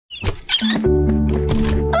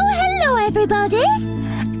Oh, hello, everybody.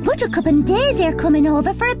 Buttercup and Daisy are coming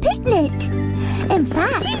over for a picnic. In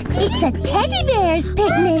fact, it's a teddy bear's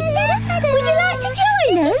picnic. Would you like to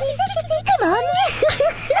join us? Come on.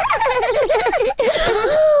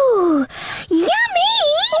 Ooh, yummy!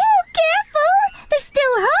 Oh, careful. They're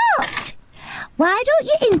still hot. Why don't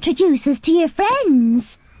you introduce us to your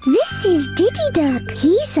friends? This is Diddy Duck.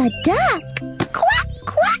 He's a duck. Quack,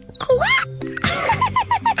 quack, quack.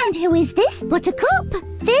 And who is this, Buttercup?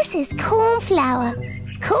 This is Cornflower.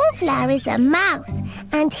 Cornflower is a mouse,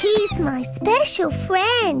 and he's my special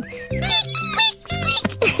friend.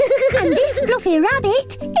 And this fluffy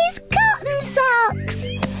rabbit is Cotton Socks.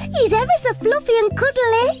 He's ever so fluffy and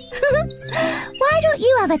cuddly. Why don't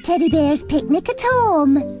you have a teddy bear's picnic at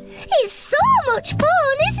home? It's so much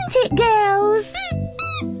fun, isn't it, girls?